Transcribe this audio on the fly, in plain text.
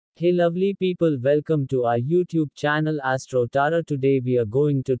Hey lovely people, welcome to our YouTube channel Astro Tara. Today we are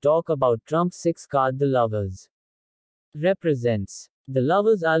going to talk about Trump's 6th card, the Lovers. Represents. The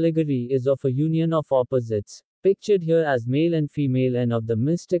Lovers allegory is of a union of opposites, pictured here as male and female, and of the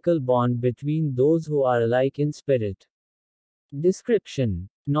mystical bond between those who are alike in spirit. Description.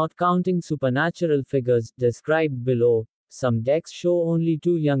 Not counting supernatural figures described below, some decks show only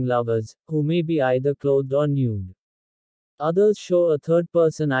two young lovers, who may be either clothed or nude. Others show a third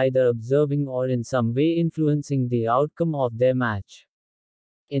person either observing or in some way influencing the outcome of their match.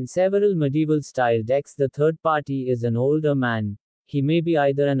 In several medieval style decks, the third party is an older man. He may be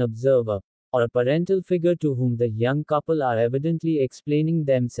either an observer or a parental figure to whom the young couple are evidently explaining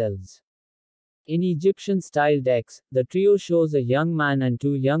themselves. In Egyptian style decks, the trio shows a young man and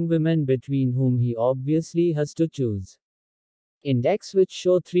two young women between whom he obviously has to choose. In decks which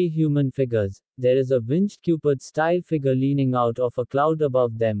show three human figures, there is a winged Cupid-style figure leaning out of a cloud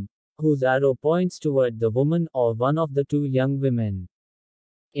above them, whose arrow points toward the woman or one of the two young women.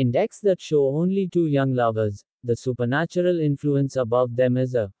 In decks that show only two young lovers, the supernatural influence above them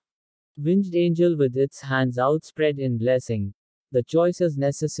is a winged angel with its hands outspread in blessing. The choices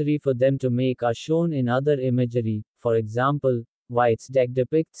necessary for them to make are shown in other imagery. For example, White's deck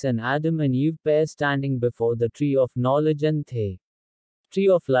depicts an Adam and Eve pair standing before the tree of knowledge and the tree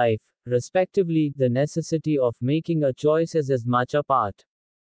of life, respectively. The necessity of making a choice is as much a part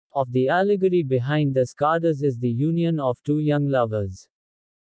of the allegory behind this card as is the union of two young lovers.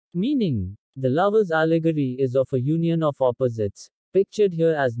 Meaning, the lovers allegory is of a union of opposites, pictured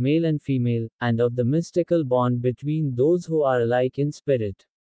here as male and female, and of the mystical bond between those who are alike in spirit.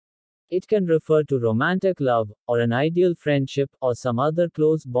 It can refer to romantic love, or an ideal friendship, or some other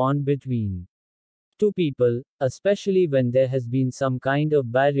close bond between two people, especially when there has been some kind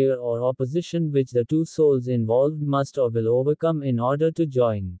of barrier or opposition which the two souls involved must or will overcome in order to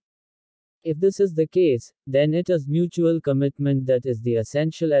join. If this is the case, then it is mutual commitment that is the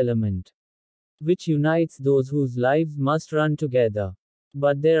essential element which unites those whose lives must run together.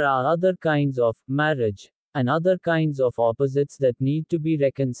 But there are other kinds of marriage, and other kinds of opposites that need to be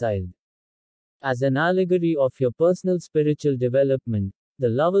reconciled. As an allegory of your personal spiritual development, the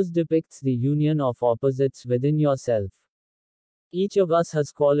Lovers depicts the union of opposites within yourself. Each of us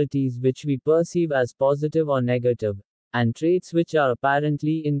has qualities which we perceive as positive or negative, and traits which are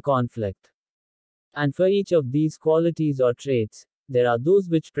apparently in conflict. And for each of these qualities or traits, there are those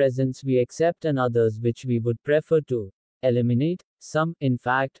which presents we accept and others which we would prefer to eliminate, some, in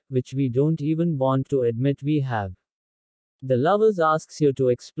fact, which we don't even want to admit we have. The Lovers asks you to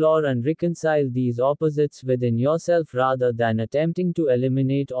explore and reconcile these opposites within yourself rather than attempting to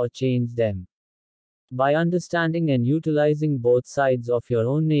eliminate or change them. By understanding and utilizing both sides of your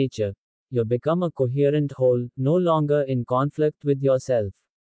own nature, you become a coherent whole, no longer in conflict with yourself.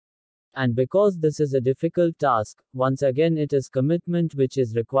 And because this is a difficult task, once again it is commitment which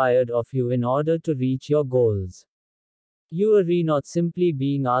is required of you in order to reach your goals. You are not simply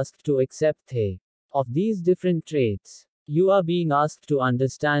being asked to accept the of these different traits. You are being asked to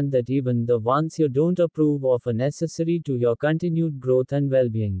understand that even the ones you don't approve of are necessary to your continued growth and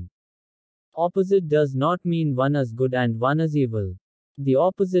well-being. Opposite does not mean one as good and one as evil. The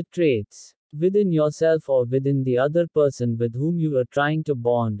opposite traits within yourself or within the other person with whom you are trying to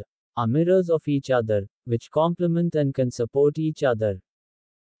bond are mirrors of each other, which complement and can support each other.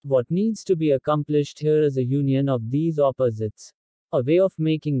 What needs to be accomplished here is a union of these opposites, a way of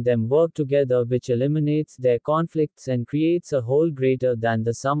making them work together which eliminates their conflicts and creates a whole greater than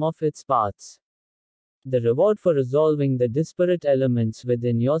the sum of its parts. The reward for resolving the disparate elements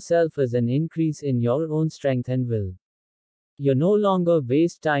within yourself is an increase in your own strength and will. You no longer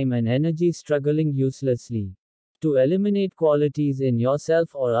waste time and energy struggling uselessly to eliminate qualities in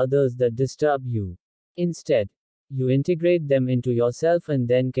yourself or others that disturb you. Instead, you integrate them into yourself and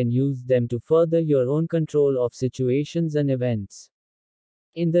then can use them to further your own control of situations and events.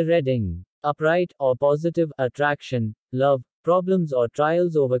 In the reading, upright or positive attraction, love, problems or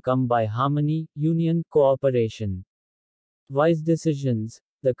trials overcome by harmony, union, cooperation. Wise decisions,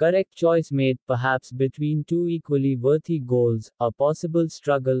 the correct choice made perhaps between two equally worthy goals, a possible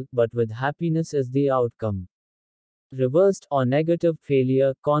struggle, but with happiness as the outcome. Reversed or negative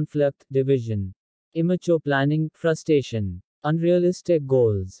failure, conflict, division. Immature planning, frustration. Unrealistic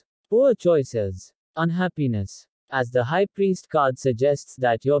goals. Poor choices. Unhappiness. As the High Priest card suggests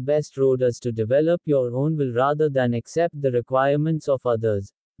that your best road is to develop your own will rather than accept the requirements of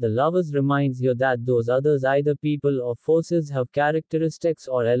others, the Lovers reminds you that those others, either people or forces, have characteristics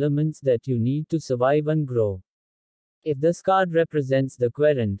or elements that you need to survive and grow. If this card represents the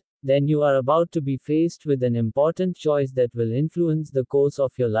querent, then you are about to be faced with an important choice that will influence the course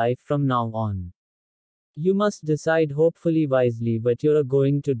of your life from now on. You must decide, hopefully wisely, what you're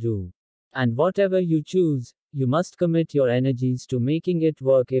going to do. And whatever you choose, you must commit your energies to making it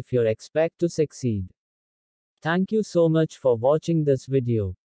work if you expect to succeed. Thank you so much for watching this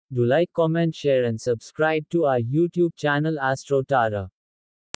video. Do like, comment, share and subscribe to our YouTube channel Astro Tara.